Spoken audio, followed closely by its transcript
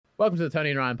Welcome to the Tony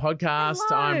and Ryan podcast.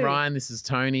 Hello. I'm Ryan. This is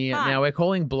Tony. Hi. Now, we're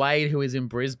calling Blade, who is in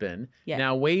Brisbane. Yeah.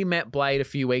 Now, we met Blade a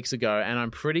few weeks ago, and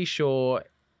I'm pretty sure...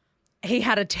 He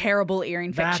had a terrible ear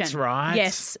infection. That's right.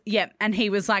 Yes. Yep. And he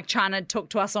was like trying to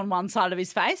talk to us on one side of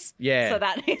his face. Yeah. So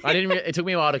that It took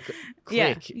me a while to click.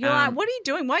 Yeah. You're like, what are you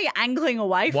doing? Why are you angling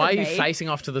away from me? Why are you facing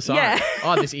off to the side? Yeah.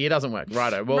 Oh, this ear doesn't work.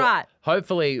 Righto. Well, Right.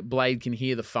 hopefully Blade can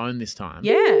hear the phone this time.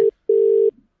 Yeah.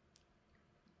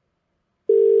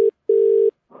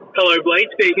 Hello, Blade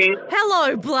speaking.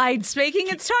 Hello, Blade speaking.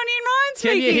 It's Tony and Ryan Can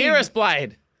speaking. you hear us,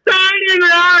 Blade? Tony and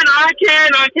Ryan, I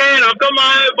can. I've got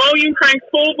my volume cranked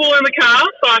full ball in the car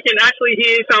so I can actually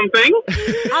hear something.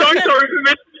 Sorry for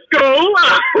missing school.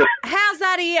 How's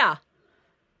that ear?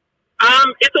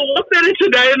 It's a lot better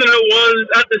today than it was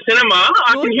at the cinema.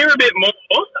 I can hear a bit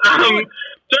more. Certainly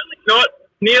not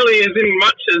nearly as in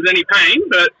much as any pain,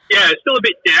 but yeah, still a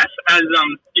bit deaf, as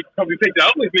you probably picked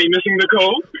up with me missing the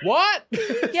call. What?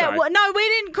 Yeah. Sorry. Well, no, we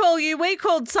didn't call you. We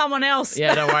called someone else.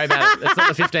 Yeah, don't worry about it. It's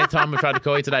not the 15th time we've tried to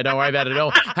call you today. Don't worry about it at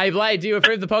all. Hey, Blade, do you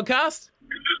approve the podcast?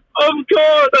 Of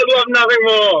course, I'd love nothing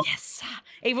more. Yes.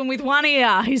 Even with one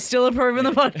ear, he's still approving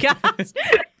the podcast.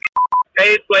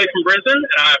 Hey, it's Blade from Brisbane, and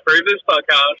I approve this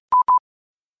podcast.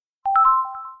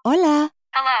 Hola.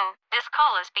 Hello, this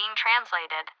call is being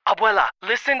translated. Abuela,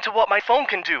 listen to what my phone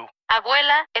can do.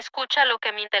 Abuela, escucha lo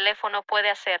que mi teléfono puede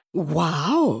hacer.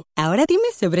 Wow. Ahora dime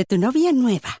sobre tu novia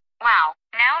nueva. Wow,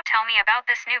 now tell me about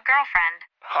this new girlfriend.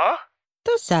 Huh?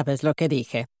 Tú sabes lo que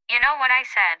dije. You know what I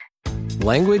said.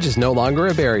 Language is no longer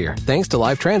a barrier thanks to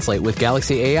Live Translate with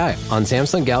Galaxy AI on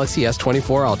Samsung Galaxy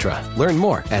S24 Ultra. Learn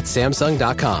more at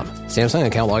Samsung.com. Samsung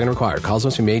account login required. Calls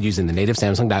must be made using the native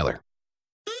Samsung dialer.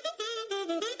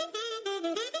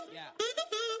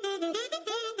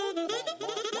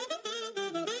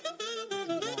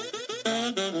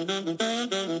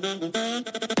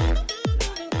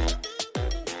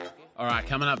 All right,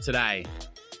 coming up today,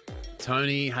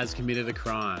 Tony has committed a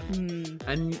crime.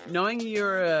 And knowing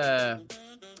you're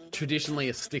traditionally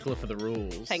a stickler for the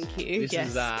rules. Thank you,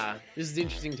 This is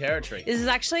interesting territory. This is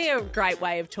actually a great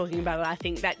way of talking about it. I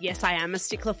think that, yes, I am a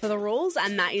stickler for the rules,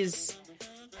 and that is,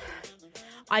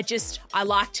 I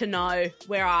like to know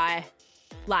where I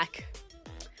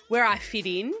fit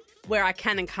in, where I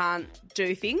can and can't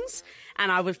do things.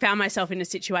 And I found myself in a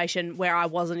situation where I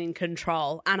wasn't in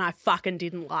control, and I fucking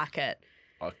didn't like it.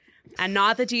 Oh. And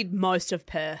neither did most of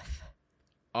Perth.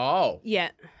 Oh, Yeah,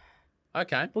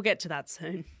 okay. we'll get to that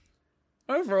soon.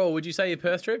 Overall, would you say your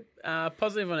Perth trip,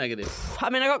 positive or negative?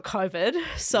 I mean, I got COVID,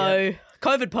 so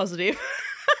COVID positive.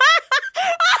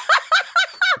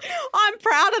 I'm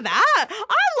proud of that.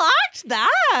 I liked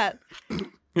that.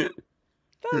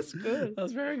 That's good. That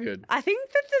was very good. I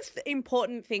think that the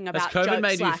important thing Has about COVID jokes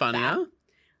made you like funnier?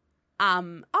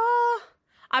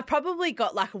 I've probably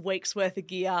got like a week's worth of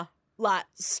gear like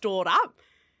stored up,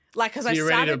 like because So I you're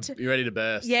started you're ready to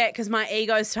burst. Yeah, because my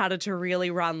ego started to really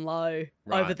run low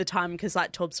Right. over the time because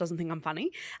like Torbs doesn't think I'm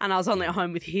funny, and I was only at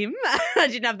home with him. I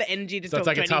didn't have the energy to So talk it's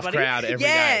like to a tough anybody. crowd every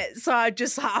yeah, day. so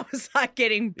I was like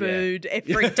getting booed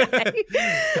every day.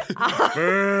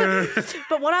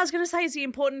 But what I was going to say is the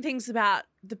important things about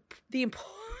the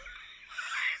important.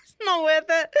 It's not worth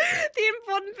it. The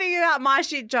important thing about my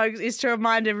shit jokes is to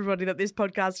remind everybody that this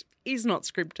podcast is not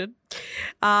scripted,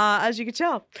 as you can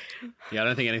tell. Yeah, I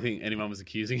don't think anyone was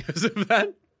accusing us of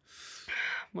that.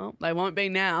 Well, they won't be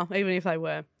now, even if they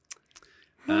were.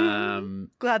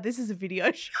 Glad this is a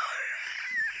video show.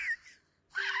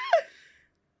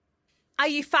 Are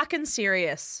you fucking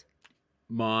serious?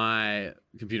 My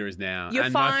computer is now. Your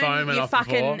and phone, my phone went your off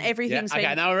fucking before. everything's yeah. Okay,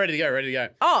 been- now we're ready to go. Ready to go.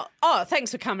 Oh,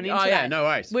 thanks for coming in Oh, today. yeah, no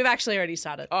worries. We've actually already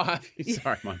started. Oh, happy.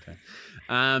 Sorry, my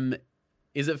bad.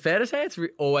 Is it fair to say it's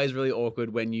always really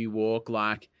awkward when you walk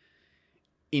like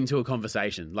into a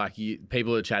conversation, like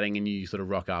people are chatting and you sort of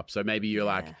rock up? So maybe you're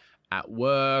like at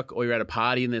work or you're at a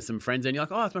party and there's some friends and you're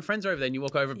like, oh, it's my friends over there, and you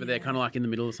walk over, but they're kind of like in the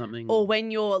middle of something. Or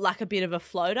when you're like a bit of a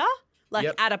floater, like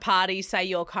Yep. at a party, say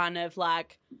you're kind of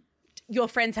like your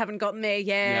friends haven't gotten there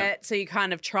yet, so you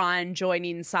kind of try and join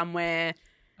in somewhere.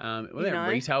 Well, you they're know?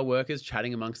 retail workers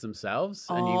chatting amongst themselves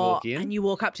and you walk in. And you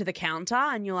walk up to the counter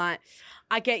and you're like,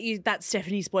 I get you that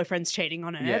Stephanie's boyfriend's cheating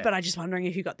on her, Yeah. but I'm just wondering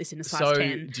who got this in a size so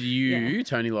 10. do you,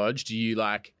 Tony Lodge, do you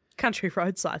like, Country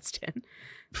road size 10.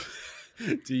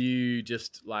 do you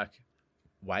just like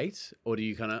wait, or do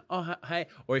you kind of, oh, hey,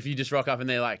 or if you just rock up and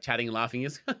they're like chatting and laughing,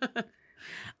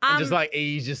 and just like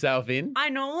ease yourself in? I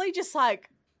normally just like,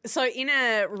 so in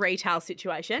a retail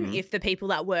situation, if the people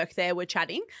that work there were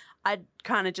chatting, I'd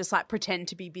kind of just like pretend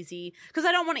to be busy because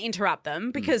I don't want to interrupt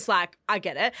them because like I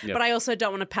get it, Yep. but I also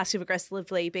don't want to passive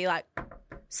aggressively be like,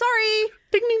 Sorry.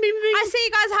 Ding, ding, ding, ding. I see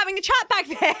you guys having a chat back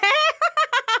there.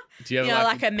 Do you ever You know,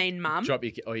 like a mean mum. drop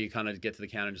your, or you kind of get to the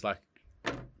counter and just like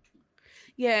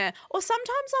Yeah. Or sometimes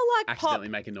I'll like accidentally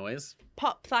make a noise?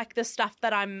 pop like the stuff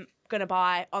that I'm going to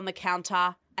buy on the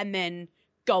counter and then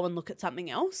go and look at something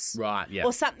else. Right, yeah.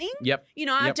 Or something. Yep. You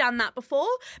know, I've Yep. done that before.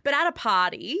 But at a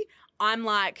party, I'm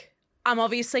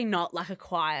obviously not like a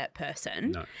quiet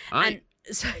person. No. And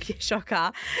so, yeah,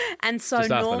 shocker. And so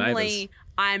Just ask the normally neighbours.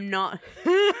 I'm not.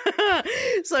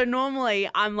 So normally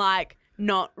I'm like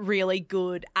not really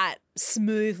good at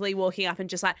smoothly walking up and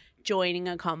just like joining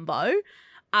a combo.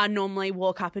 I normally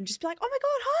walk up and just be like, oh my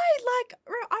God, hi, like,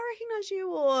 I recognize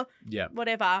you or Yeah.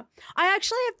 whatever. I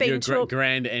actually have been Your to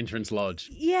grand entrance lodge.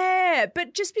 yeah,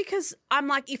 but just because I'm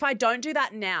like, if I don't do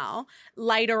that now,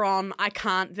 later on, I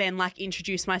can't then like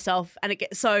introduce myself and it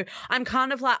gets, so I'm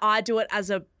kind of like, I do it as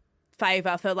a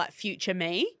favor for like future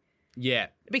me. Yeah.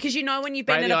 Because you know when you've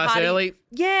been Break at the a ice party, early.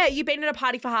 yeah, you've been at a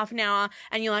party for half an hour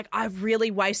and you're like, I've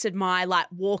really wasted my like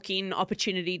walk-in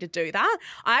opportunity to do that.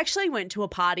 I actually went to a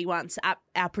party once at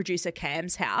our producer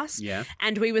Cam's house, Yeah.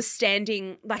 and we were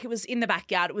standing like it was in the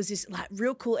backyard. It was this like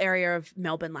real cool area of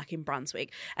Melbourne, like in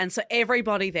Brunswick, and so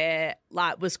everybody there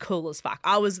like was cool as fuck.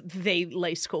 I was the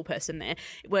least cool person there.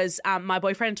 It was my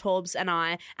boyfriend Torbs and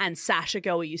I and Sash, a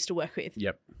girl we used to work with.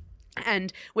 Yep.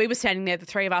 And we were standing there, the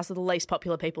three of us are the least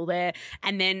popular people there.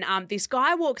 And then this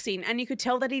guy walks in and you could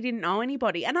tell that he didn't know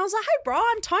anybody. And I was like, hey, bro,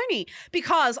 I'm Tony.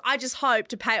 Because I just hope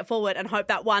to pay it forward and hope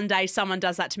that one day someone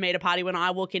does that to me at a party when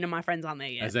I walk in and my friends aren't there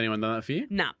yet. Has anyone done that for you?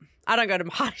 No, I don't go to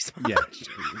parties much. Yeah.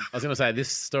 I was going to say, this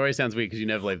story sounds weird because you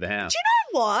never leave the house. Do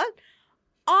you know what?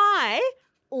 I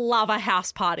love a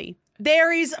house party.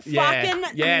 There is fucking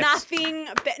yes. nothing.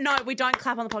 No, we don't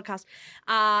clap on the podcast.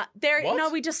 What? No,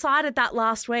 we decided that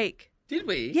last week. Did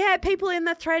we? Yeah, people in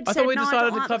the thread I said thought we no, I decided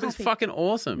don't the like club is clapping. fucking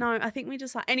awesome. No, I think we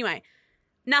just like anyway.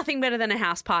 Nothing better than a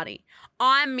house party.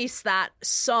 I miss that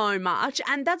so much,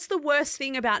 and that's the worst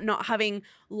thing about not having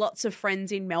lots of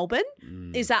friends in Melbourne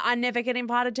is that I never get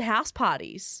invited to house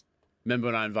parties Remember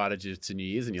when I invited you to New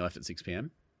Year's and you left at 6 p.m?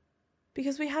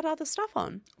 because we had other stuff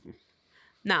on.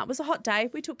 Nah, it was a hot day.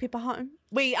 We took Pippa home.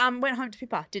 We went home to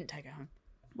Pippa. Didn't take her home.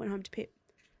 Went home to Pip.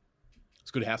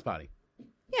 It's a good house party.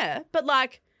 Yeah, but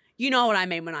like you know what I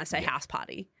mean when I say house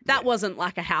party. That wasn't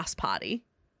like a house party.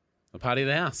 A party at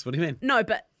the house. What do you mean? No,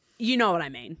 but you know what I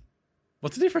mean.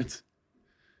 What's the difference?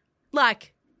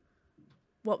 Like,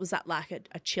 what was that like?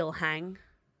 A chill hang?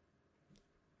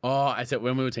 Oh, I said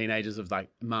when we were teenagers, it was like,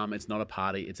 Mum, it's not a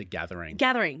party, it's a gathering.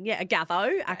 Gathering. Yeah, a gatho.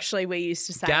 Actually, we used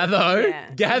to say. Gatho?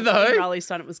 Yeah. Gatho? In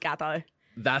Rollystone, it was gatho.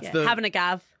 That's Yeah. the. Having a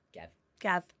gav.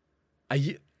 Gav. Are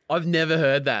you, I've never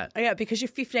heard that. Oh, yeah, because you're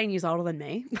 15 years older than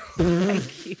me.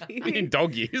 Thank you. In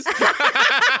dog years.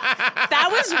 That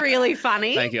was really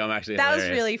funny. Thank you. I'm actually. That was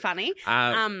hilarious. really funny.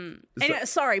 Anyway, so-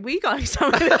 sorry, were you going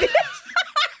somewhere with this?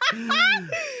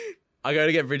 I go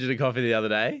to get Bridget a coffee the other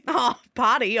day. Oh,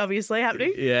 party, obviously,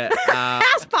 happening. Yeah.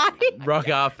 House party. Rock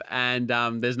up and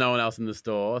there's no one else in the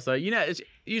store. So, you know, it's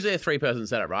usually a 3-person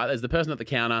setup, right? There's the person at the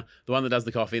counter, the one that does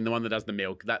the coffee, and the one that does the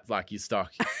milk. That's like your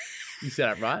stock. You set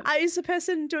up, right? Is the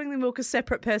person doing the milk a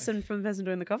separate person from the person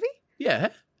doing the coffee? Yeah.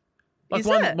 Like Is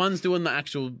it? one's doing the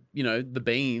actual, you know, the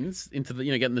beans into the,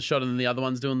 you know, getting the shot, and then the other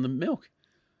one's doing the milk.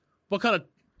 What kind of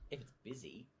If it's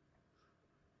busy.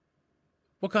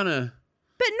 But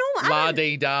normal.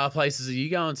 la-dee-da places are you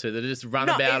going to that just run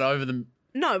No, about over them?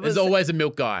 No, it was There's always a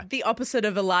milk guy. the opposite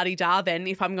of a la-di-da then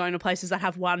if I'm going to places that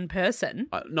have one person.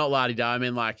 Not la-di-da, I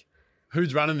mean like,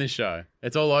 who's running this show?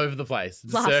 It's all over the place.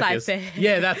 It's a Laissez circus. faire.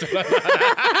 Yeah, that's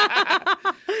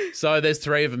what So there's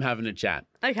 3 of them having a chat.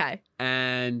 Okay.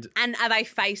 And And are they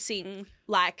facing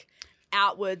like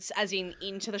outwards as in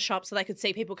into the shop so they could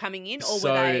see people coming in or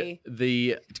so were they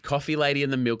the coffee lady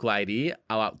and the milk lady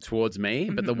are up towards me,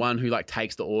 but Mm-hmm. the one who like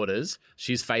takes the orders,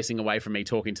 she's facing away from me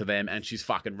talking to them, and she's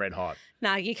fucking red hot.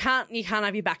 No, you can't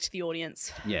have your back to the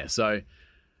audience. Yeah, so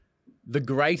the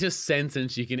greatest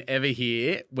sentence you can ever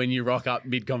hear when you rock up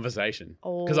mid-conversation.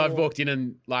 Because I've walked in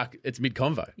and like it's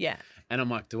mid-convo. Yeah. And I'm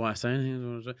like, do I say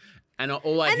anything? And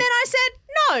all I And then I said,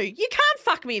 no, you can't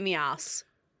fuck me in the ass.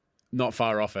 not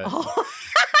far off it. Oh.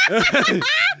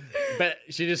 But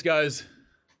she just goes,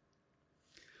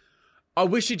 I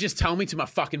wish you'd just tell me to my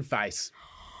fucking face.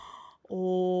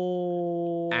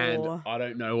 Oh. And I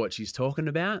don't know what she's talking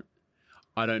about.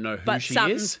 I don't know who but she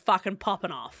something's is. fucking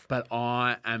popping off. But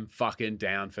I am fucking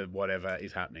down for whatever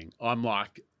is happening. I'm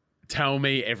like, tell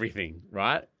me everything,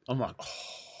 right? I'm like, oh,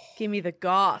 Give me the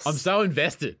goss. I'm so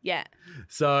invested. Yeah.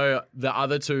 So the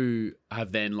other 2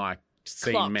 have then like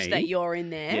seen Clocked me. that you're in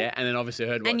there. Yeah, and then obviously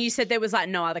heard what. And you said there was like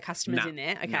no other customers Nah, in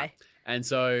there. Okay. nah. And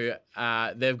so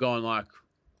they've gone like,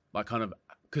 like kind of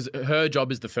because her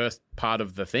job is the first part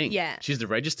of the thing. Yeah. She's the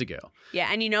register girl. Yeah,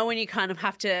 and when you kind of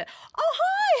have to, oh,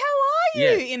 hi, how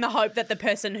are you? Yeah. In the hope that the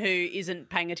person who isn't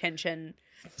paying attention.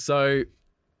 So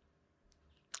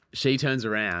she turns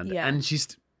around and she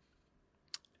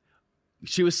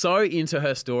was so into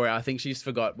her story, I think she's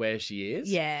forgot where she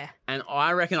is. Yeah. And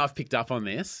I reckon I've picked up on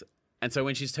this. And so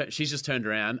when she's just turned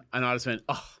around and I just went,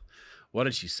 oh, what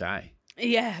did she say?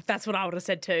 Yeah, that's what I would have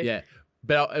said too. Yeah.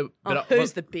 But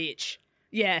who's the bitch?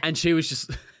 Yeah. And she was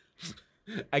just,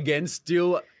 again,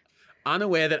 still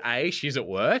unaware that A, she's at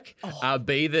work,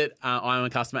 B, that I'm a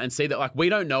customer, and C, that like we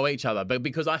don't know each other. But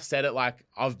because I said it like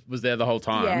I was there the whole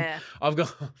time, Yeah. I've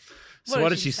got, so what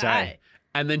did she say?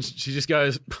 And then she just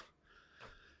goes,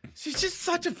 she's just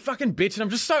such a fucking bitch and I'm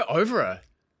just so over her.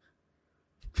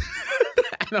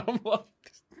 And I'm like,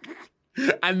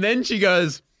 and then she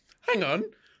goes, hang on,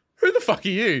 who the fuck are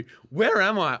you? Where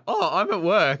am I? Oh, I'm at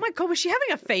work. Oh my God, was she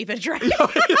having a fever dream?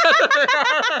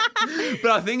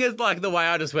 But I think it's like the way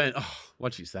I just went, oh,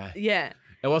 what'd she say? Yeah.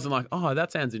 It wasn't like, oh,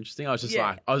 that sounds interesting. I was just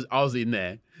like, I was in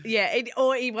there. Yeah,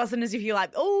 it wasn't as if you're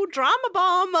like, oh, drama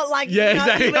bomb. Like,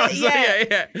 Yeah, you know,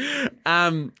 exactly.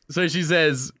 Yeah. So she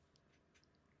says,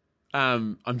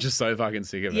 I'm just so fucking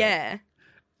sick of it. Yeah.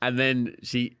 And then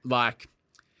she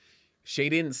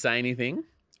didn't say anything.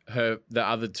 The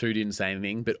other two didn't say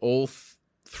anything, but all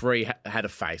three had a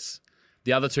face.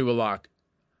 The other two were like,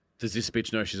 does this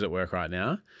bitch know she's at work right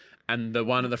now? And the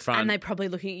one at the front. And they're probably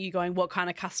looking at you going, what kind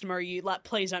of customer are you? Like,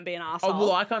 please don't be an arsehole. Oh,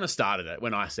 well, I kind of started it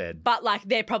when I said. But like,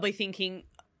 they're probably thinking,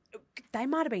 they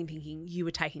might have been thinking you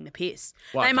were taking the piss.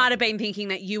 Well, they might have been thinking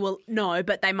that you will, no,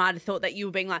 but they might have thought that you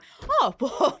were being like, oh,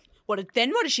 well, what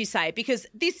did she say? Because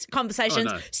this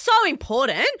conversation's so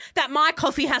important that my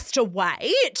coffee has to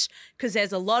wait, because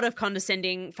there's a lot of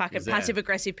condescending, fucking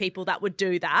passive-aggressive people that would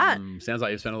do that. Sounds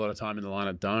like you've spent a lot of time in the line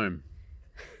at Dome.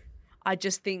 I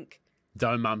just think...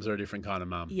 Dome mums are a different kind of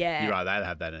mum. Yeah. You're right, they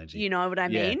have that energy. You know what I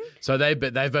mean? So they've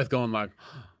both gone like...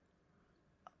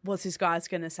 What's this guy's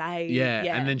going to say? Yeah.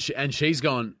 And then she's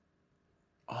gone,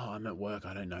 oh, I'm at work,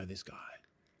 I don't know this guy.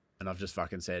 And I've just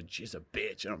fucking said, she's a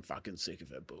bitch and I'm fucking sick of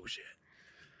her bullshit.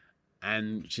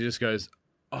 And she just goes,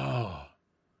 oh,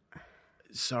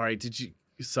 sorry,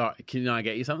 can I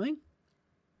get you something?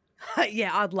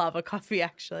 Yeah, I'd love a coffee,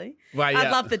 actually. Well, yeah.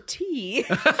 I'd love the tea.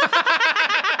 Hey,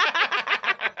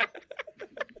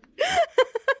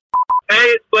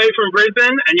 it's Blade from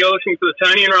Brisbane, and you're listening to the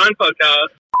Tony and Ryan podcast.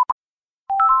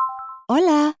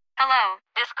 Hola. Hello,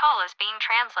 this call is being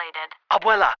translated.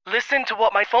 Abuela, listen to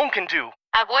what my phone can do.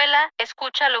 Abuela,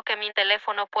 escucha lo que mi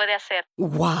teléfono puede hacer.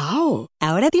 Wow.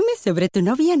 Ahora dime sobre tu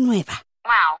novia nueva.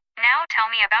 Wow, now tell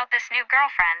me about this new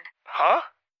girlfriend. Huh?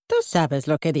 Tú sabes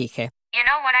lo que dije. You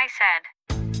know what I said.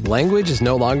 Language is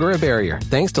no longer a barrier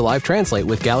thanks to Live Translate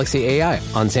with Galaxy AI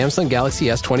on Samsung Galaxy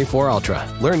S24 Ultra.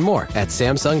 Learn more at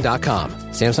Samsung.com.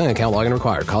 Samsung account login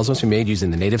required. Calls must be made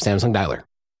using the native Samsung dialer.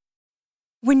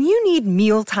 When you need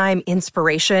mealtime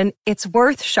inspiration, it's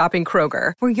worth shopping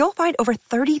Kroger, where you'll find over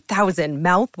 30,000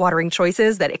 mouth-watering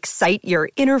choices that excite your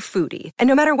inner foodie. And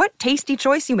no matter what tasty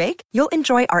choice you make, you'll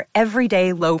enjoy our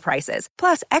everyday low prices,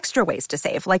 plus extra ways to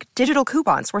save, like digital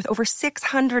coupons worth over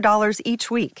 $600 each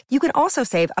week. You can also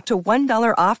save up to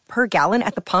 $1 off per gallon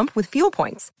at the pump with fuel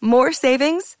points. More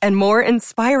savings and more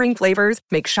inspiring flavors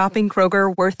make shopping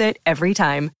Kroger worth it every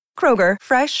time. Kroger,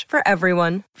 fresh for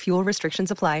everyone. Fuel restrictions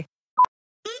apply.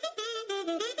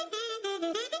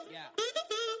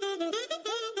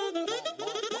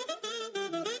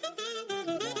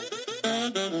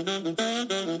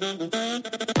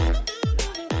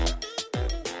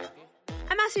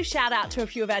 A massive shout out to a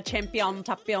few of our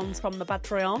champions from the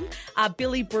Patreon.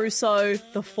 Billy Brusso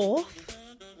the fourth.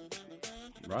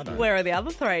 Right on. Where are the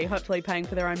other three? Hopefully paying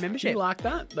for their own Do membership. you like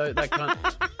that? That kind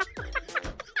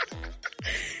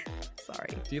Sorry.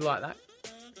 Do you like that?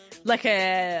 Like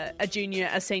a junior,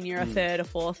 a senior, a third, a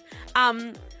fourth.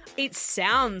 It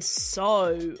sounds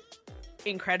so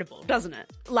incredible, doesn't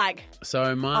it? Like,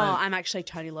 I'm actually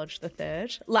Tony Lodge the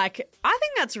third. Like, I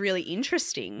think that's really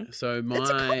interesting. So it's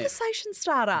a conversation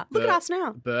starter. Look at us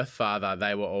now. Birth father,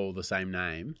 they were all the same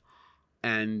name.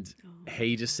 And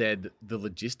he just said the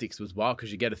logistics was wild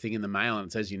because you get a thing in the mail and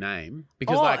it says your name.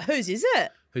 Because whose is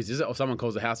it? Whose is it? Or someone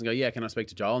calls the house and go, yeah, can I speak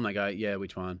to Joel? And they go, yeah,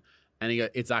 which one? And he go,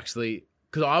 it's actually...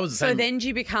 Because I was the same. So then do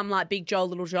you become like Big Joel,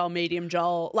 Little Joel, Medium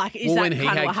Joel? Like, is that when he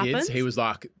kind of had what kids, happens? he was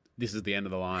like, this is the end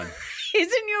of the line.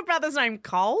 Isn't your brother's name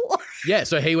Cole? Yeah,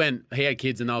 so he had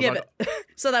kids and I was like... But,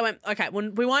 so they went, okay,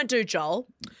 well, we won't do Joel.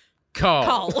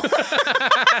 Cole.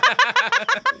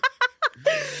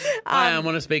 I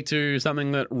want to speak to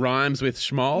something that rhymes with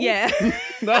schmoll. Yeah.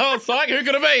 Oh, psych, who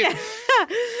could it be?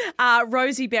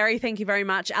 Rosie Berry, thank you very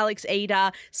much. Alex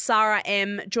Eder, Sarah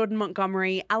M, Jordan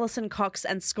Montgomery, Alison Cox,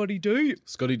 and Scotty D.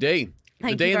 Scotty D.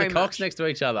 Thank the you D and very the Cox much. next to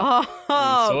each other.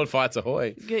 Oh. Sword fights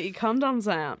ahoy. Get your condoms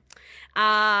out.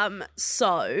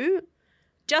 So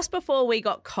just before we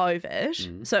got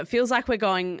COVID, so it feels like we're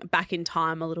going back in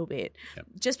time a little bit. Yep.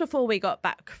 Just before we got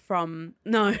back from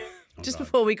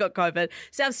before we got COVID.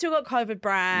 So I've still got COVID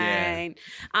brain.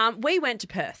 We went to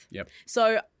Perth. Yep.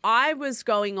 So I was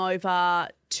going over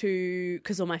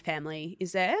because all my family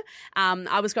is there.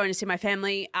 I was going to see my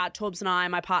family. Torbs and I,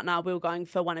 my partner, we were going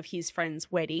for one of his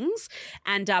friends' weddings.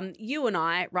 And you and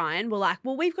I, Ryan, were like,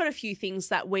 well, we've got a few things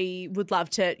that we would love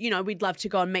to, we'd love to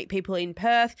go and meet people in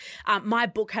Perth. My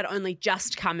book had only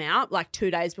just come out like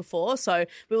 2 days before. So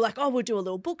we were like, oh, we'll do a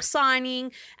little book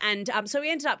signing. And so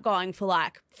we ended up going for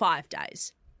like 5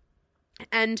 days.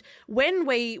 And when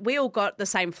we all got the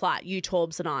same flight, you,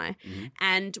 Torbs, and I,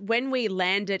 and when we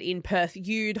landed in Perth,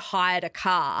 you'd hired a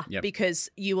car because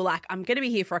you were like, I'm going to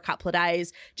be here for a couple of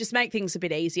days, just make things a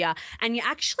bit easier. And you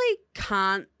actually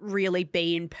can't really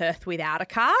be in Perth without a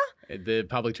car. The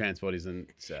public transport isn't...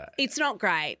 it's not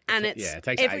great. And it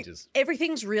takes ages.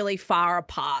 Everything's really far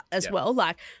apart as well.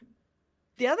 Like...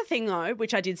 The other thing, though,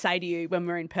 which I did say to you when we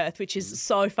were in Perth, which is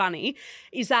so funny,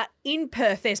 is that in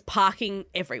Perth there's parking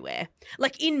everywhere.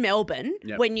 Like in Melbourne,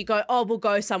 when you go, we'll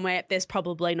go somewhere, there's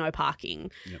probably no parking.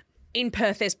 Yep. In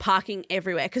Perth there's parking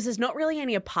everywhere because there's not really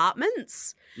any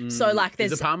apartments. So like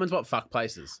there's apartments, what fuck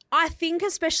places? I think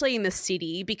especially in the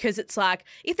city because it's like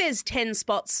if there's 10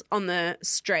 spots on the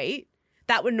street,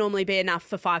 that would normally be enough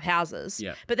for 5 houses.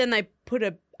 Yeah. But then they put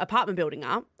an apartment building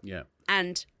up. Yeah.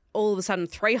 And all of a sudden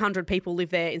 300 people live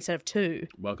there instead of 2.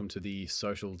 Welcome to the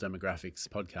Social Demographics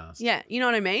podcast. Yeah, you know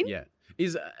what I mean? Yeah.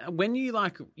 Is when you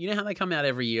like, you know how they come out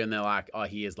every year and they're like, oh,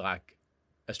 here's like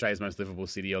Australia's most livable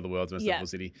city or the world's most livable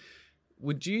city.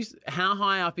 How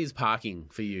high up is parking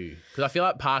for you? Because I feel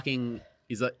like parking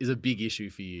is a big issue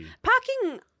for you.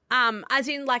 Parking, as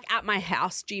in like at my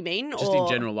house, do you mean? Just in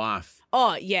general life.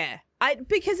 Oh, yeah.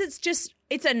 Because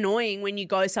it's annoying when you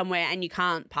go somewhere and you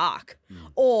can't park.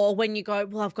 Or when you go,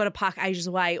 well, I've got to park ages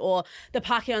away, or the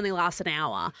parking only lasts an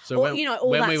hour. So or,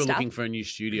 when we were looking for a new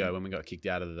studio, when we got kicked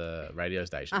out of the radio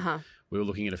station, we were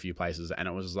looking at a few places and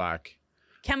it was like...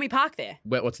 Can we park there?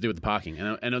 What's to do with the parking?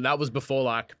 And that was before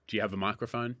like, do you have a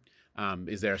microphone?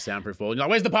 Is there a soundproof wall? And you're like,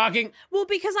 where's the parking? Well,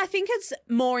 because I think it's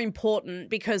more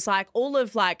important because like all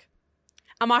of like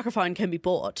a microphone can be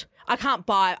bought. I can't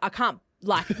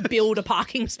like build a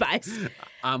parking space.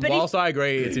 Whilst I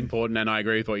agree it's important and I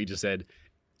agree with what you just said,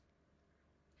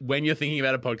 when you're thinking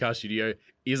about a podcast studio,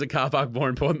 is a car park more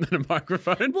important than a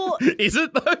microphone? Well, is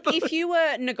it though? If you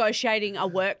were negotiating a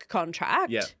work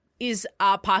contract, is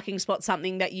a parking spot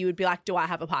something that you would be like, do I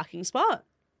have a parking spot?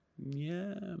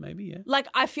 Yeah, maybe, yeah. Like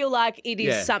I feel like it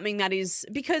is something that is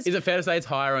because... Is it fair to say it's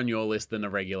higher on your list than a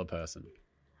regular person?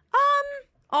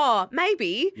 Oh,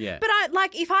 maybe. Yeah. But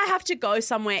if I have to go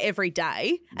somewhere every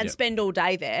day and spend all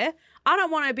day there, I don't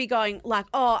want to be going like,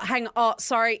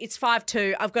 sorry, it's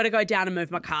 5:02. I've got to go down and move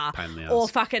my car. Pain in the Or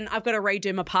ass. fucking, I've got to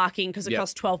redo my parking because it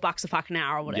costs $12 a fucking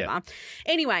hour or whatever. Yep.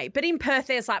 Anyway, but in Perth,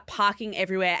 there's like parking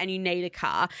everywhere and you need a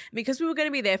car. Because we were going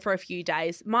to be there for a few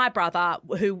days, my brother,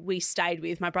 who we stayed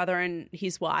with, my brother and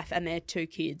his wife and their 2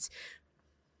 kids,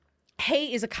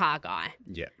 he is a car guy.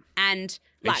 Yeah. And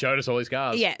he showed us all his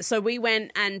cars. Yeah, so we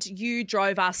went and you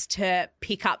drove us to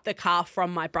pick up the car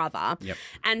from my brother. Yep.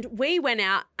 And we went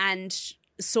out and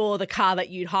saw the car that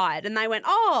you'd hired and they went,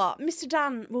 oh, Mr.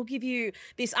 Dunn, we'll give you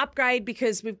this upgrade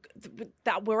because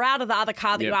we're out of the other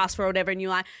car that you asked for or whatever. And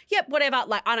you're like, yep, whatever.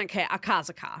 Like, I don't care. A car's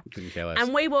a car. Couldn't care less.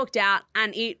 And we walked out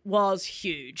and it was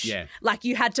huge. Yeah. Like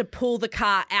you had to pull the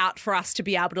car out for us to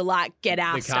be able to like get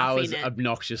our the stuff car in was it.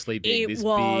 obnoxiously big. It this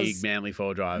was big manly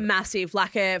 4-drive. Massive,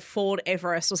 like a Ford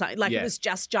Everest or something. Like it was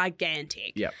just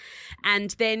gigantic. Yep. And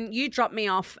then you dropped me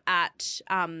off at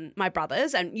my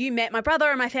brother's and you met my brother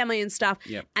and my family and stuff.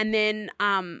 Yep. And then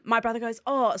my brother goes,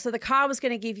 oh, so the car was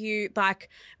going to give you like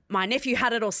my nephew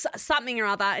had it or something or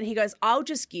other. And he goes, I'll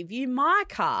just give you my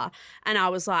car. And I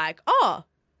was like, oh,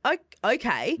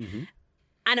 okay. Mm-hmm.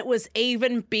 And it was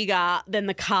even bigger than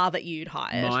the car that you'd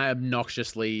hired. My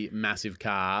obnoxiously massive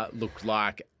car looked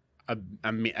like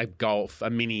a Golf, a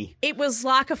Mini. It was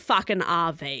like a fucking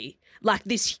RV. Like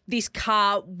this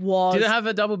car was... Did it have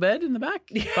a double bed in the back?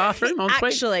 Bathroom, ensuite?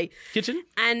 Actually. Kitchen?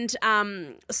 And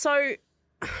so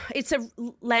it's a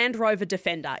Land Rover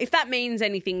Defender, if that means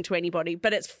anything to anybody,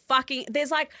 but it's fucking... There's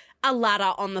like a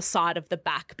ladder on the side of the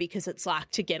back because it's like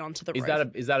to get onto the roof.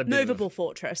 Is that a bit movable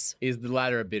fortress? Is the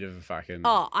ladder a bit of a fucking...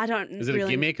 Oh, I don't... Is it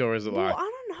really... a gimmick or is it like... Well,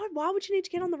 I don't know. Why would you need to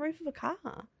get on the roof of a car?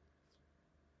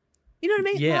 You know what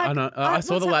I mean? Yeah, Like, I know. I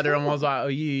saw what's the that ladder and for? was like, are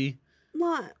you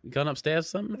Like, going upstairs or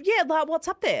something? yeah, like what's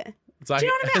up there? It's like, Do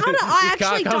you know what I mean? I this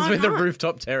car actually comes don't with know. a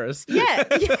rooftop terrace. Yeah,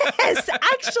 yes,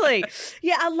 actually.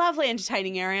 Yeah, a lovely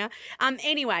entertaining area.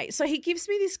 Anyway, so he gives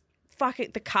me this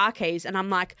the car keys and I'm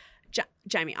like,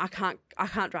 Jamie, I can't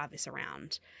drive this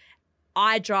around.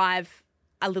 I drive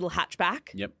a little hatchback.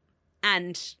 Yep.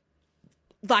 And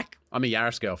like, I'm a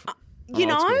Yaris girl. you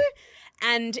I'm old know, school.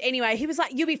 and anyway, he was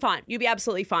like, you'll be fine. You'll be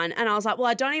absolutely fine. And I was like, well,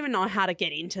 I don't even know how to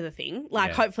get into the thing. Like,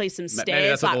 Yeah. hopefully some Maybe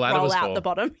stairs that's what like the ladder roll was out for. the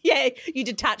bottom. Yeah, you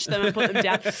detach them and put them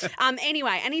down.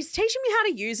 Anyway, and he's teaching me how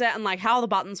to use it and like how the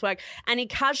buttons work. And he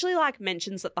casually like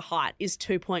mentions that the height is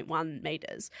 2.1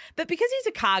 meters. But because he's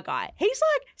a car guy, he's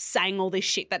like saying all this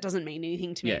shit that doesn't mean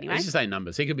anything to me Yeah, anyway. he's just saying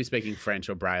numbers. He could be speaking French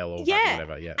or Braille or fucking Yeah.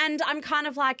 whatever. Yeah. And I'm kind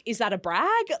of like, is that a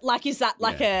brag? Like, is that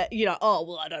like a, you know, oh,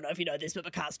 well, I don't know if you know this, but my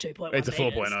car's 2.1 It's a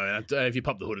meters. 4.0. If you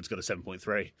pop the hood, it's got a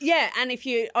 7.3. Yeah, and if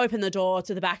you open the door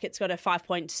to the back, it's got a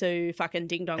 5.2 fucking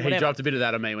ding dong, He whatever. dropped a bit of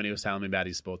that on me when he was telling me about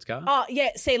his sports car. Oh, yeah,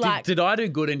 see, like, Did I do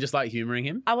good in just like humouring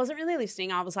him? I wasn't really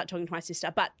listening. I was like talking to my sister,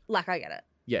 but like, I get it.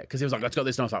 Yeah, because he was like, "Let's got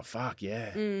this," and I was like, "Fuck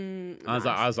yeah!" I was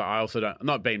like, I also don't. I'm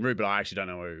not being rude, but I actually don't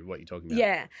know what you're talking about.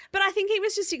 Yeah, but I think he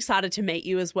was just excited to meet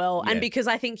you as well. Yeah. And because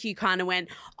I think you kind of went,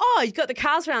 oh, you've got the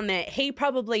cars around there, he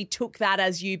probably took that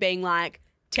as you being like,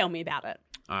 tell me about it.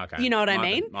 Oh, okay. You know what I My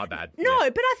mean? bad. My bad. No, Yeah.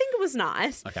 but I think it was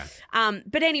nice. Okay.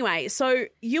 But anyway, so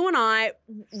you and I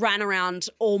ran around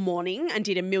all morning and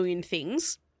did a million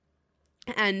things.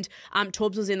 And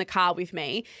Torbs was in the car with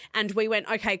me and we went,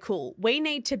 okay, cool. We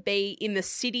need to be in the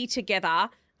city together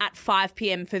at 5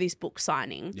 p.m. for this book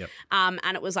signing. Yep.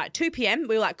 And it was like 2 p.m.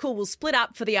 We were like, cool, we'll split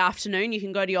up for the afternoon. You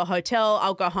can go to your hotel.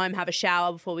 I'll go home, have a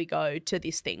shower before we go to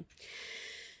this thing.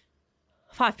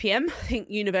 5 p.m. I think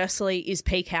universally is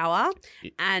peak hour.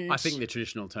 And I think the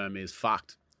traditional term is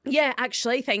fucked. yeah,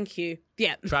 actually, thank you.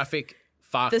 Yeah. Traffic,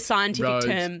 fucked. The scientific roads,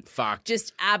 term, fucked.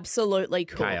 just absolutely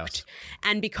cooked. Chaos.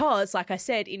 And because, like I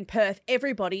said, in Perth,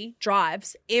 everybody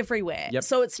drives everywhere. Yep.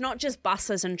 So it's not just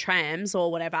buses and trams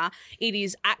or whatever. It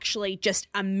is actually just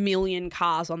a million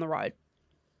cars on the road.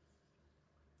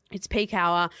 It's peak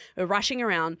hour. We're rushing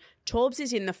around. Torbs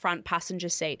is in the front passenger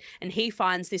seat and he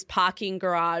finds this parking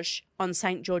garage on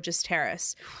St. George's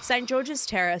Terrace. St. George's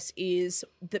Terrace is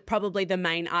probably the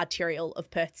main arterial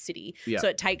of Perth City. Yeah. So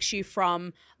it takes you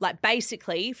from, like,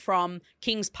 basically from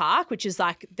Kings Park, which is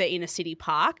like the inner city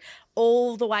park,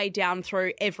 all the way down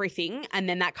through everything. And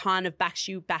then that kind of backs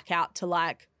you back out to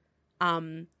like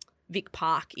Vic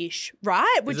Park-ish,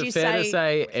 right? Would is it you fair to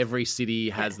say every city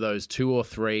has those 2 or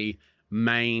 3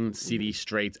 main city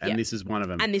streets, and Yeah. this is one of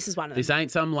them? And this is one of them. This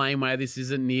ain't some laneway. This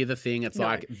isn't near the thing. It's No,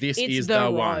 like, this it's is the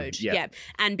road. one. Yeah.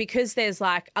 And because there's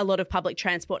like a lot of public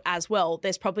transport as well,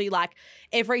 there's probably like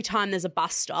every time there's a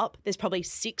bus stop, there's probably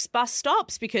 6 bus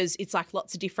stops because it's like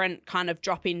lots of different kind of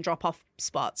drop-in, drop-off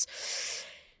spots.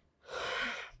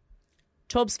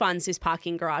 Torbs finds this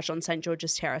parking garage on St.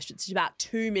 George's Terrace. It's about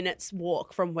 2 minutes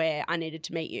walk from where I needed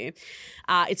to meet you.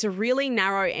 It's a really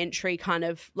narrow entry, kind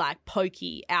of like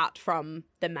pokey out from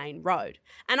the main road.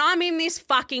 And I'm in this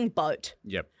fucking boat.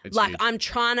 Yep. It's Like, huge. I'm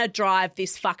trying to drive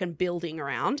this fucking building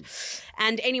around.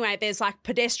 And anyway, there's like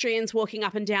pedestrians walking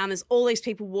up and down. There's all these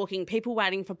people walking, people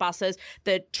waiting for buses.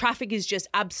 The traffic is just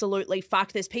absolutely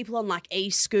fucked. There's people on like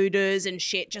e-scooters and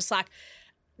shit, just like,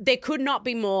 there could not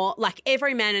be more, like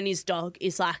every man and his dog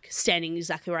is like standing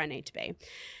exactly where I need to be.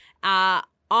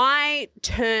 I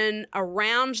turn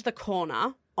around the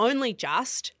corner, only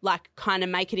just like kind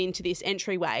of make it into this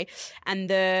entryway, and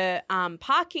the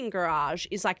parking garage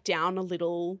is like down a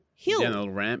little hill. Down a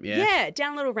little ramp, yeah. Yeah,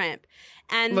 down a little ramp.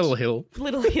 And Little hill.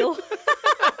 Little hill.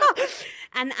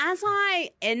 And as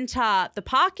I enter the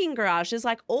parking garage, there's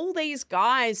like all these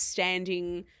guys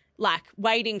standing like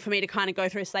waiting for me to kind of go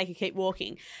through so they could keep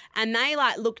walking. And they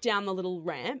like look down the little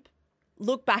ramp,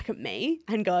 look back at me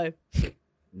and go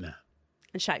Nah,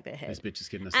 and shake their head. this bitch is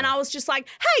kidding us. And I was just like,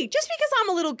 hey, just because I'm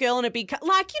a little girl in a big car,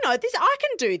 like, you know, this, I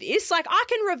can do this. Like, I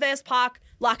can reverse park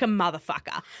like a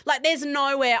motherfucker. Like, there's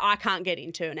nowhere I can't get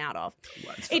into and out of.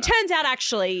 It turns out,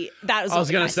 actually, that was I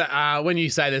was going to say, when you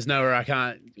say there's nowhere I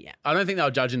can't, Yeah. I don't think they were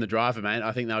judging the driver, mate.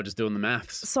 I think they were just doing the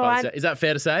maths. So Is that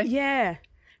fair to say? Yeah.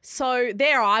 So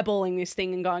they're eyeballing this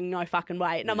thing and going, no fucking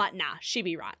way. And I'm like, nah, she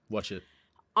be right. Watch it.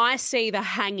 I see the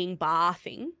hanging bar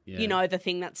thing, Yeah. you know, the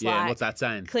thing that's Yeah, like what's that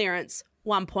saying? clearance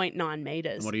 1.9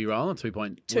 meters. And what are you rolling?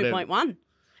 2.1.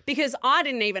 Because I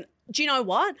didn't even, do you know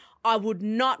what? I would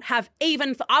not have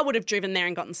even, I would have driven there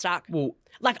and gotten stuck. Well,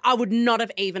 Like, I would not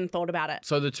have even thought about it.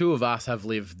 so the two of us have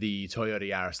lived the Toyota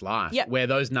Yaris life. Yep. Where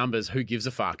those numbers, who gives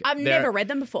a fuck? I've never read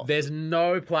them before. There's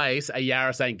no place a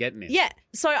Yaris ain't getting in. Yeah.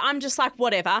 So I'm just like,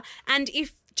 whatever. And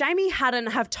if Jamie hadn't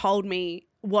have told me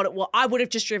what it was, I would have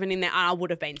just driven in there and I would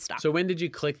have been stuck. So when did you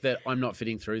click that I'm not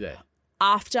fitting through there?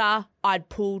 After I'd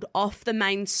pulled off the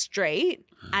main street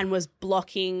and was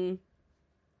blocking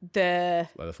the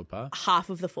footpath? half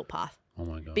of the footpath. Oh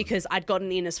my God. Because I'd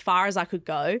gotten in as far as I could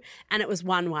go and it was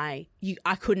one way.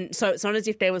 I couldn't. So it's not as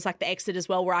if there was like the exit as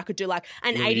well where I could do like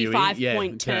an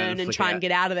 85-point turn and try and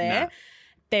get out of there. No.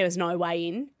 There was no way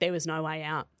in. There was no way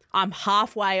out. I'm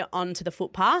halfway onto the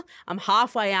footpath. I'm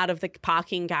halfway out of the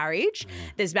parking garage.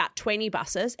 There's about 20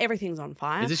 buses. Everything's on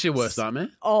fire. Is this your worst nightmare?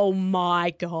 Oh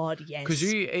my God, yes. Because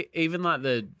you even like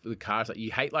the cars, like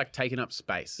you hate like taking up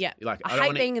space. Yeah. You're like, I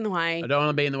hate being in the way. I don't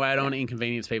want to be in the way. I don't want to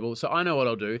inconvenience people. So I know what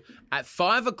I'll do. At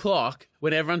 5 o'clock,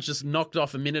 when everyone's just knocked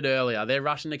off a minute earlier, they're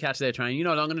rushing to catch their train. You know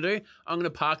what I'm going to do? I'm going to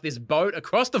park this boat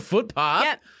across the footpath.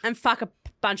 Yep, and fuck a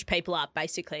bunch of people up,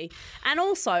 basically. And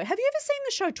also, have you ever seen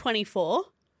the show 24?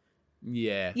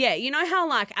 Yeah. Yeah, you know how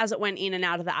like as it went in and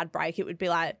out of the ad break, it would be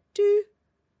like do.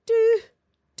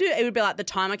 It would be like the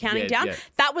timer counting down. Yeah.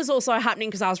 That was also happening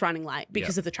because I was running late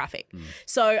because of the traffic.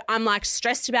 So I'm like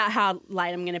stressed about how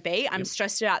late I'm going to be. I'm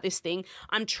stressed about this thing.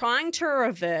 I'm trying to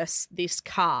reverse this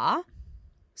car.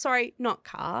 Sorry, not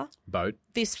car. Boat.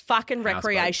 This fucking Houseboat.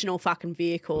 recreational fucking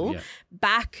vehicle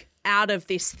back out of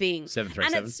this thing.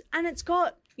 737. And it's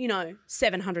got,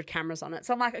 700 cameras on it.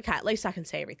 So I'm like, okay, at least I can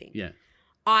see everything. Yeah.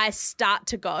 I start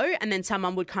to go and then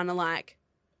someone would kind of like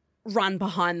run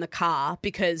behind the car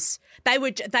because they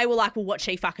were like, well, what's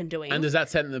she fucking doing? And does that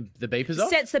set the beepers off?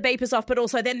 Sets the beepers off, but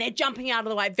also then they're jumping out of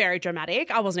the way. Very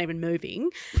dramatic. I wasn't even moving.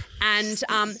 And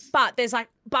but there's like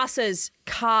buses,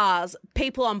 cars,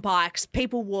 people on bikes,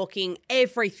 people walking,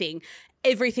 everything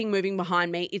moving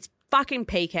behind me. It's fucking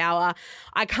peak hour.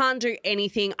 I can't do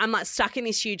anything. I'm like stuck in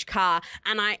this huge car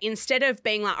and instead of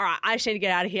being like, all right, I just need to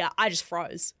get out of here, I just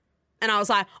froze. And I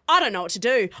was like, I don't know what to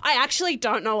do. I actually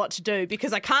don't know what to do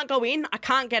because I can't go in, I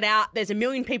can't get out. There's a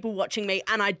million people watching me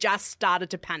and I just started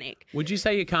to panic. Would you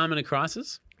say you're calm in a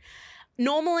crisis?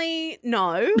 Normally,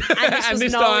 no. And this was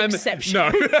this no time, exception.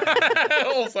 No.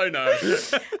 Also no.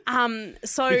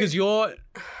 So because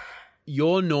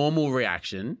your normal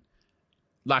reaction,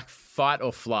 like fight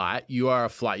or flight, you are a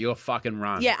flight. You're a fucking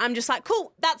run. yeah, I'm just like,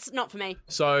 cool, that's not for me.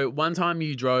 So one time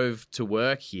you drove to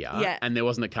work here and there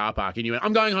wasn't a car park and you went,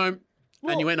 I'm going home.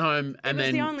 Well, and you went home and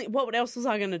It was then what else was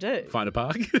I going to do? find a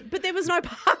park. But there was no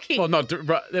parking. Well,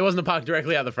 there wasn't a park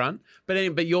directly out the front.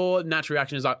 But your natural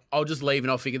reaction is like, I'll just leave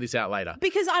and I'll figure this out later.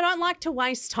 Because I don't like to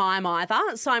waste time either.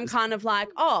 So I'm kind of like,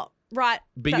 oh, right.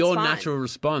 But that's your fine. natural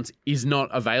response is not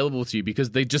available to you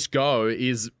because the just go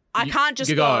is... I can't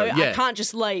just you go. Yeah. I can't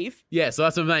just leave. Yeah, so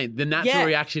that's what I mean. The natural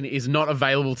reaction is not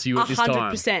available to you at this time.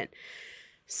 100%.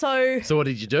 So what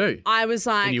did you do? I was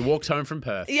like... And you walked home from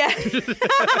Perth. Yeah.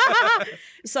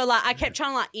 So like I kept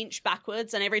trying to like inch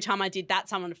backwards and every time I did that,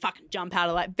 someone would fucking jump out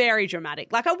of like very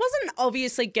dramatic. Like I wasn't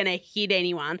obviously going to hit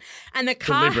anyone and the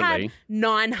car had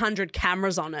 900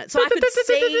 cameras on it. So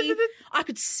I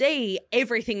could see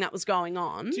everything that was going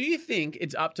on. Do you think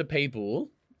it's up to people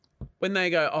when they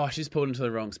go, oh, she's pulled into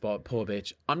the wrong spot, poor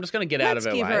bitch, I'm just going to get out of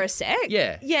her way? Let's give her a sec.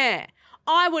 Yeah. Yeah.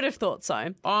 I would have thought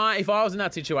so. If I was in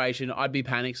that situation, I'd be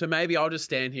panicked. So maybe I'll just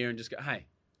stand here and just go, hey,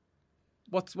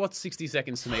 what's 60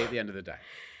 seconds to me at the end of the day?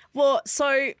 Well,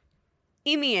 so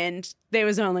in the end, there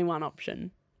was only one option.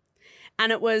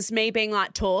 And it was me being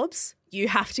like, Torbs, you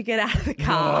have to get out of the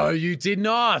car. No, you did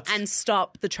not. And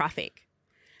stop the traffic.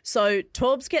 So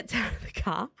Torbs gets out of the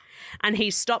car and he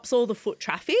stops all the foot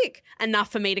traffic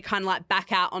enough for me to kind of like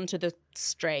back out onto the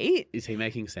street. Is he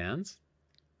making sounds?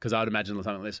 Because I would imagine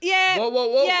something like this. Yeah. Whoa, whoa,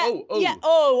 whoa, yeah, oh, oh. yeah.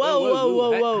 Oh,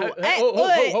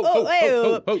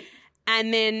 whoa, whoa.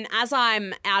 And then as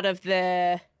I'm out of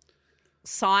the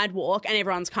sidewalk and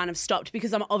everyone's kind of stopped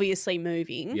because I'm obviously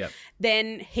moving,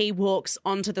 then he walks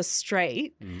onto the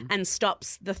street and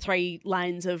stops the 3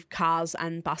 lanes of cars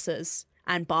and buses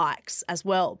and bikes as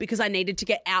well because I needed to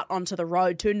get out onto the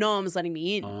road too. No one was letting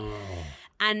me in. Oh.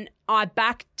 And I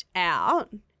backed out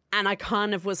and I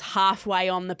kind of was halfway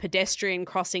on the pedestrian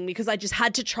crossing because I just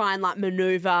had to try and like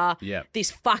maneuver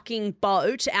this fucking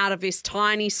boat out of this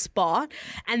tiny spot.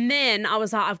 And then I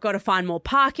was like, I've got to find more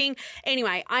parking.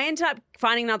 Anyway, I ended up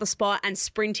finding another spot and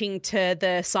sprinting to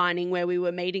the signing where we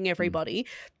were meeting everybody.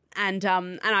 And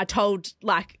I told,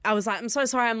 like, I was like, I'm so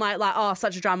sorry. I'm like, oh,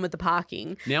 such a drum with the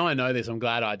parking. Now I know this. I'm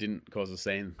glad I didn't cause a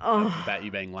scene about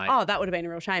you being late. Oh, that would have been a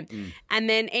real shame. And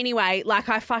then anyway, like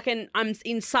I'm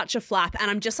in such a flap and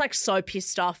I'm just like so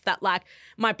pissed off that like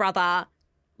my brother,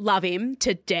 love him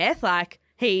to death. Like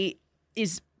he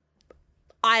is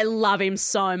I love him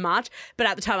so much. But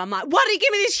at the time, I'm like, why did he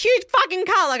give me this huge fucking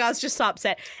car? Like, I was just so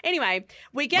upset. Anyway,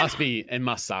 we get... It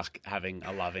must suck having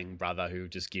a loving brother who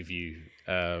just give you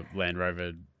a Land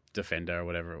Rover Defender or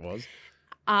whatever it was.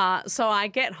 So I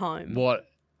get home.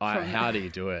 How do you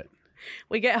do it?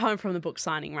 We get home from the book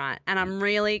signing, right? And I'm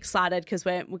really excited because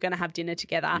we're going to have dinner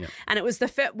together. Yep. And it was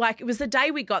the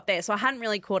day we got there, so I hadn't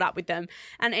really caught up with them.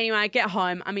 And anyway, I get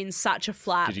home. I'm in such a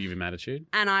flap. Did you give him attitude?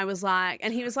 And I was like,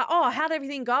 and he was like, oh, how'd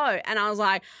everything go? And I was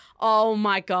like, oh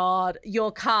my God,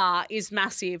 your car is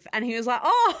massive. And he was like,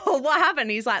 oh, what happened?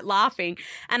 He's like laughing.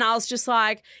 And I was just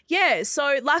like, yeah,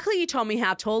 so luckily you told me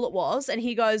how tall it was. And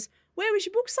he goes, where was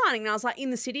your book signing? And I was like,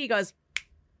 in the city. He goes,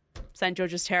 St.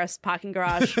 George's Terrace parking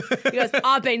garage. He goes,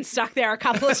 I've been stuck there a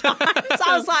couple of times.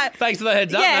 I was like, thanks for the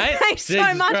heads up, mate. Thanks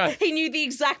so much. Christ. He knew the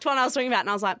exact one I was talking about. And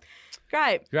I was like,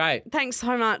 great. Thanks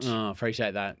so much. Oh,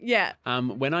 appreciate that. Yeah.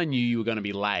 When I knew you were going to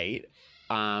be late,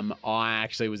 I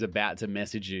actually was about to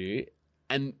message you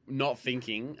and not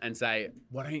thinking and say,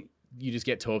 why don't you just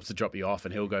get Torbs to drop you off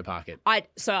and he'll go park it?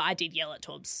 So I did yell at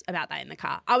Torbs about that in the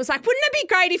car. I was like, wouldn't it be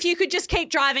great if you could just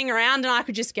keep driving around and I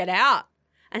could just get out?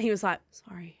 And he was like,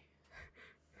 sorry.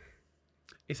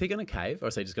 Is he going to cave or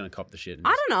is he just going to cop the shit?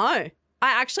 I don't know.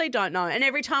 I actually don't know. And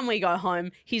every time we go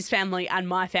home, his family and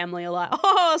my family are like,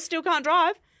 oh, still can't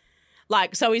drive.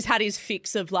 Like, so he's had his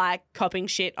fix of like copping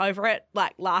shit over it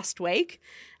like last week.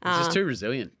 He's just too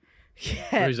resilient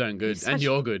for his own good and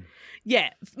your good. Yeah,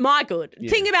 my good. Yeah.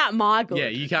 Think about my good. Yeah,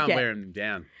 you can't wear him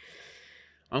down.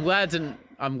 I'm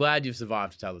glad you've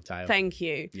survived to tell the tale. Thank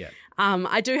you. Yeah.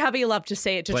 I do have a love to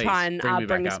see it to try and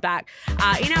bring us back.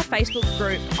 In our Facebook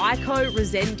group, Aiko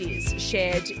Resendiz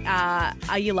shared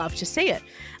a you love to see it.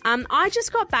 I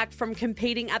just got back from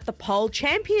competing at the Pole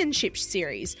Championship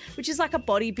Series, which is like a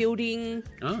bodybuilding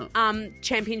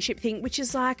championship thing, which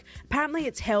is like, apparently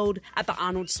it's held at the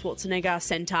Arnold Schwarzenegger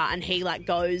Center and he like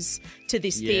goes to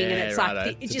this thing and it's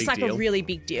like, it's just like a really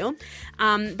big deal.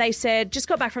 They said, just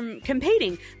got back from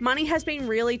competing. Money has been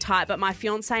really tight, but my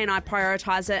fiance and I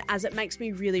prioritize it as it makes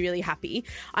me really, really happy.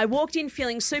 I walked in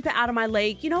feeling super out of my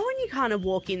league. You know when you kind of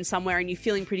walk in somewhere and you're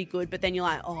feeling pretty good, but then you're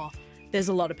like, oh, there's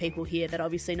a lot of people here that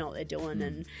obviously know what they're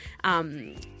doing.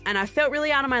 And I felt really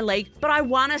out of my league, but I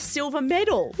won a silver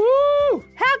medal. Woo!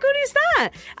 How good is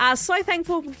that? So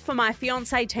thankful for my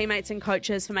fiance, teammates and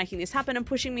coaches for making this happen and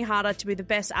pushing me harder to be the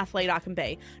best athlete I can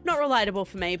be. Not relatable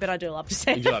for me, but I do love to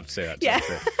see it. You do love to see that. Yeah.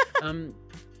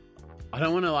 I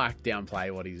don't want to like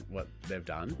downplay what they've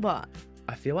done. What?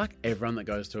 I feel like everyone that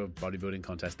goes to a bodybuilding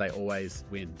contest, they always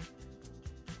win.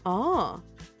 Oh.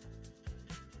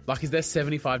 Like, is there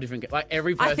 75 different... Like,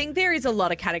 every person... I think there is a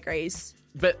lot of categories.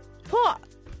 But... Poor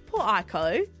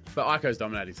Aiko. But Aiko's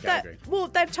dominated his category.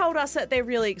 They've told us that they're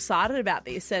really excited about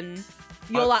this and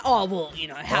you're like, oh, well, you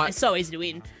know, it's so easy to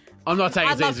win. I'm not saying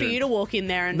I'd love for you to walk in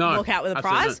there and walk out with a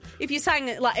prize. Not. If you're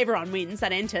saying like everyone wins,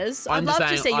 that enters. I'd love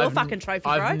to see your fucking trophy,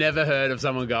 bro. I've never heard of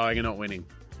someone going and not winning.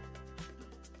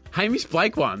 Hamish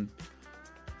Blake won.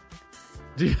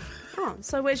 Oh,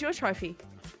 so where's your trophy?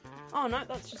 Oh, no,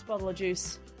 that's just a bottle of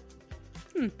juice.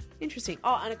 Interesting.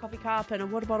 Oh, and a coffee cup and a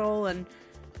water bottle and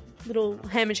little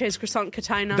ham and cheese croissant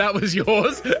container. That was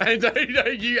yours? And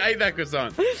you ate that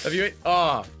croissant. Have you eaten?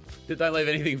 Oh, don't leave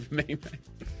anything for me,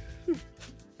 mate.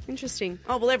 Interesting.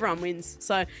 Oh, well, everyone wins.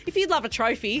 So if you'd love a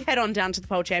trophy, head on down to the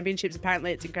Pole Championships.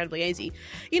 Apparently it's incredibly easy.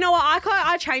 You know what?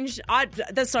 I changed.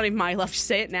 That's not even my love to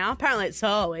see it now. Apparently it's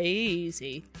so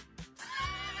easy.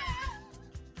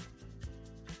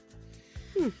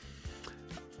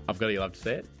 I've got a love to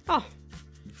see it. Oh.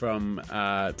 From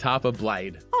Tarpa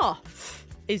Blade. Oh,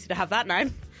 easy to have that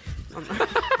name.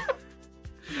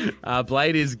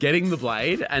 Blade is getting the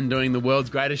blade and doing the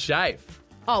world's greatest shave.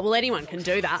 Oh, well, anyone can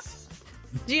do that.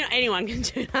 Do you know anyone can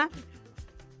do that?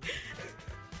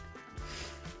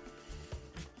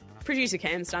 Producer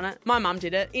Cam's done it. My mum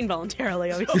did it,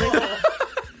 involuntarily, obviously.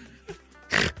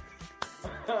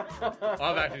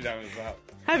 I've actually done it as well.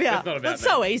 Have you? It's not about It's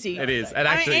so easy. It is.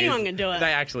 Anyone can do it.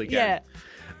 They actually can. Yeah.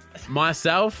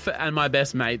 Myself and my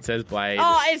best mate, says Blade.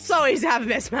 Oh, it's so easy to have a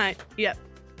best mate. Yep.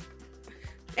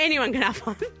 Anyone can have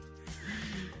one.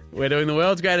 We're doing the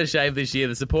world's greatest shave this year.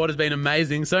 The support has been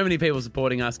amazing. So many people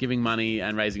supporting us, giving money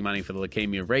and raising money for the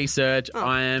leukemia research. Oh.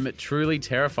 I am truly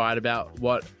terrified about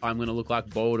what I'm going to look like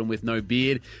bald and with no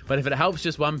beard. But if it helps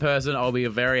just one person, I'll be a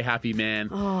very happy man.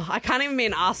 Oh, I can't even be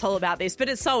an asshole about this, but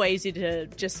it's so easy to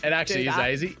just It actually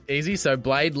is easy. So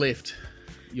Blade, lift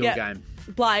your game.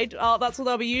 Blade. Oh, that's what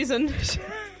they'll be using.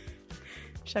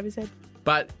 Shave his head.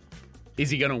 But... is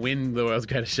he going to win the world's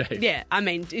greatest shave? Yeah, I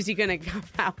mean, is he going to come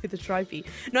out with a trophy?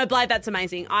 No, Blade, that's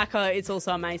amazing. Aiko, it's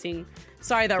also amazing.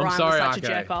 Sorry that Ryan was such a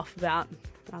jerk off about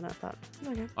about it, but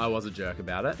okay. I was a jerk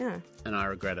about it, Yeah. and I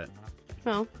regret it.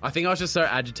 Well, I think I was just so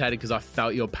agitated because I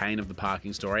felt your pain of the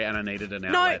parking story, and I needed an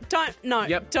no,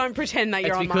 outlet. don't pretend that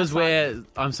you're It's on because my side.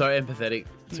 I'm so empathetic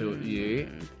to you.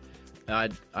 I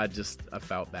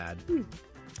felt bad.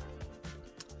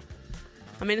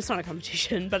 I mean, it's not a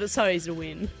competition, but it's so easy to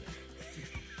win.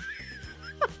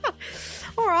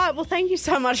 All right. Well, thank you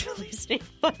so much for listening.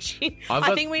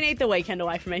 I think we need the weekend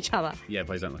away from each other. Yeah,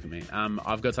 please don't look at me.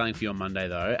 I've got something for you on Monday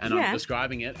though, and Yeah. I'm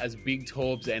describing it as Big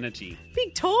Torb's energy.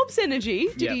 Big Torb's energy.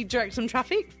 Did Yeah. he direct some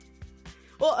traffic?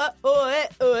 I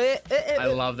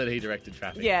love that he directed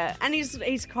traffic. Yeah, and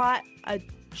he's quite a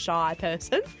shy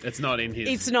person. It's not in his.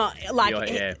 It's not like,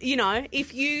 Yeah. you know,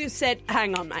 if you said,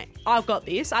 hang on, mate, I've got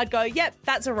this, I'd go, yep,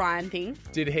 that's a Ryan thing.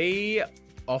 Did he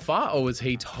offer or was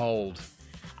he told?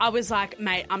 I was like,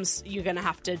 mate, you're going to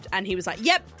have to. And he was like,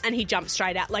 yep. And he jumped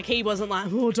straight out. Like, he wasn't like,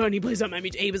 oh, Tony, please don't make me.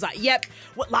 He was like, yep.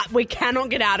 We cannot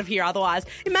get out of here otherwise.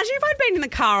 Imagine if I'd been in the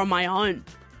car on my own.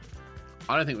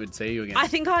 I don't think we'd see you again. I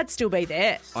think I'd still be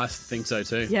there. I think so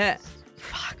too. Yeah.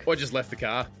 Fuck. Or just left the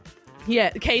car. Yeah,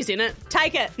 the key's in it.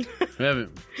 Take it. Is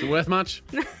it worth much?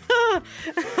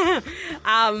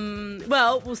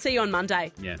 Well, we'll see you on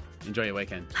Monday. Yeah. Enjoy your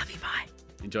weekend. Love you, bye.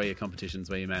 Enjoy your competitions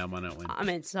where you may or may not win. I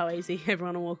mean, it's so easy.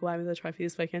 Everyone will walk away with a trophy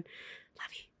this weekend. Love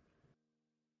you.